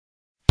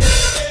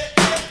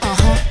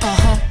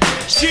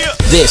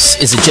This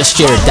is a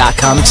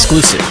JustJared.com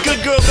exclusive.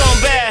 Good girl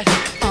gone bad.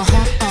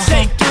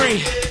 Take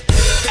 3.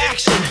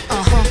 Action.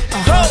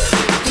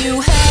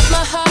 You have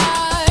my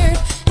heart,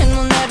 and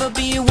we'll never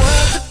be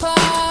worlds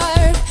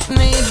apart.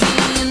 Maybe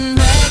in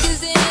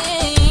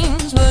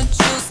magazines, but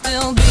you'll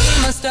still be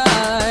my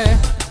star,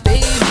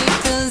 baby.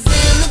 'Cause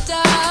in the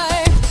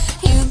dark,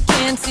 you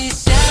can't see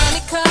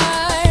shiny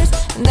cars,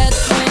 and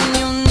that's when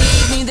you'll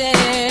need me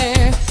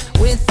there.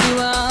 With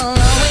you, I'll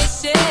always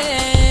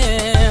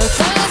share.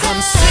 'Cause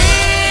I'm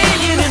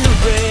singing in the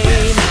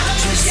rain,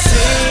 just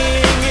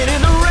singing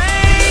in the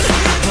rain.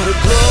 What a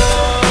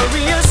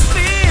glorious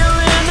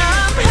feeling,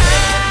 I'm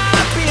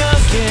happy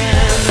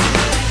again.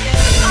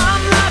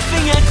 I'm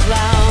laughing at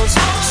clouds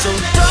so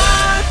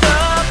dark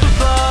up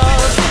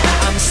above.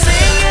 I'm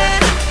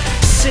singing,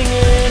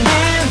 singing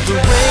in the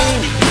rain.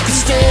 You can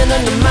stand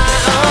under my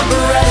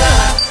umbrella.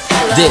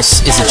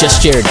 This is a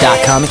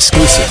JustJared.com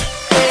exclusive.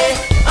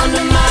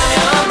 Under my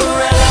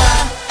umbrella,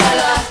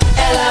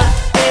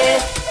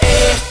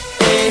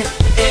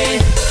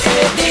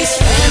 these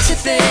fancy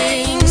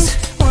things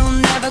will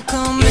never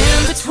come in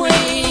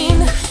between.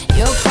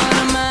 You're part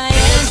of my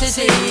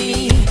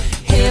entity,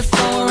 here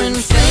for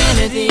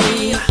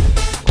infinity.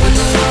 When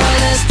the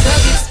world has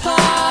took its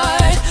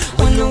part,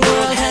 when the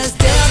world has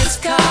dealt its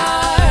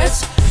cards,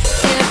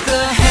 if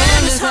the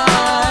hand is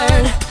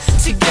hard,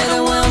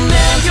 together we'll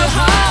mend your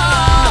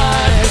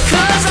heart.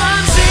 'cause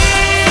I'm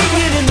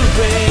singing in the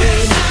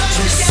rain,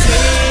 just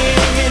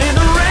singing in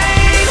the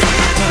rain.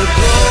 What a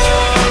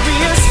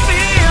glorious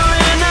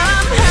feeling,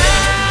 I'm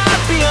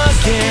happy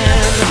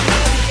again.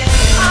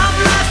 I'm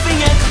laughing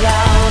at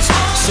clouds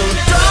so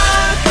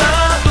dark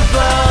up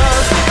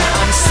above.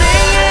 I'm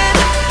singing,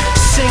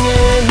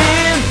 singing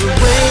in the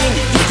rain.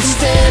 You can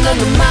stand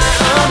under my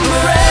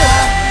umbrella.